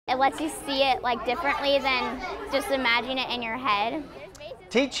It lets you see it like differently than just imagine it in your head.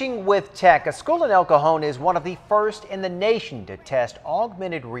 Teaching with Tech, a school in El Cajon is one of the first in the nation to test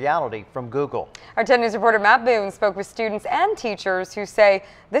augmented reality from Google. Our 10 News reporter Matt Boone spoke with students and teachers who say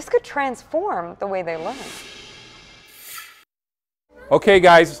this could transform the way they learn. Okay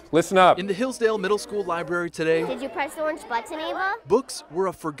guys, listen up. In the Hillsdale Middle School library today, Did you press the orange button, Ava? books were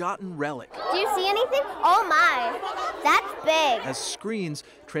a forgotten relic. Do you see anything? Oh my, that's big. As screens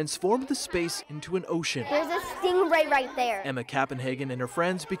transformed the space into an ocean. There's a stingray right there. Emma Kappenhagen and her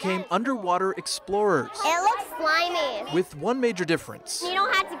friends became underwater explorers. It looks slimy. With one major difference. You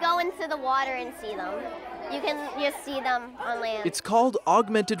don't have to go into the water and see them. You can just see them on land. It's called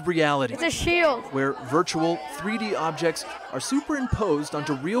augmented reality. It's a shield. Where virtual 3D objects are superimposed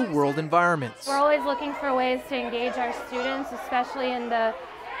onto real-world environments. We're always looking for ways to engage our students, especially in the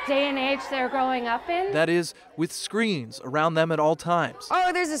day and age they're growing up in. That is, with screens around them at all times.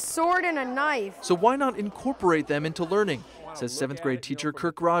 Oh, there's a sword and a knife. So why not incorporate them into learning, says 7th grade teacher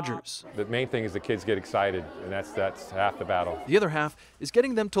Kirk Rogers. The main thing is the kids get excited, and that's half the battle. The other half is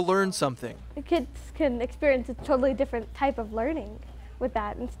getting them to learn something. The kids can experience a totally different type of learning with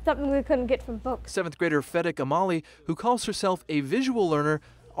that, and something we couldn't get from books. 7th grader Fedek Amali, who calls herself a visual learner,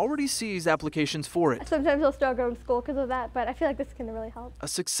 already sees applications for it. Sometimes I'll still go to school because of that, but I feel like this can really help. A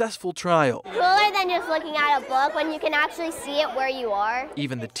successful trial. Cooler than just looking at a book when you can actually see it where you are.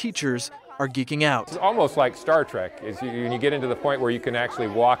 Even the teachers are geeking out. It's almost like Star Trek, is when you get into the point where you can actually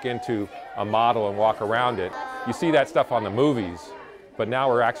walk into a model and walk around it. You see that stuff on the movies, but now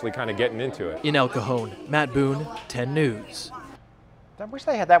we're actually kind of getting into it. In El Cajon, Matt Boone, 10 News. I wish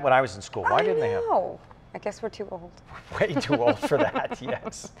they had that when I was in school. Why didn't they have? I guess we're too old. Way too old for that,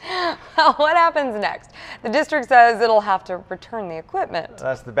 yes. Well, what happens next? The district says it'll have to return the equipment.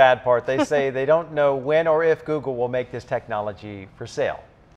 That's the bad part. They say they don't know when or if Google will make this technology for sale.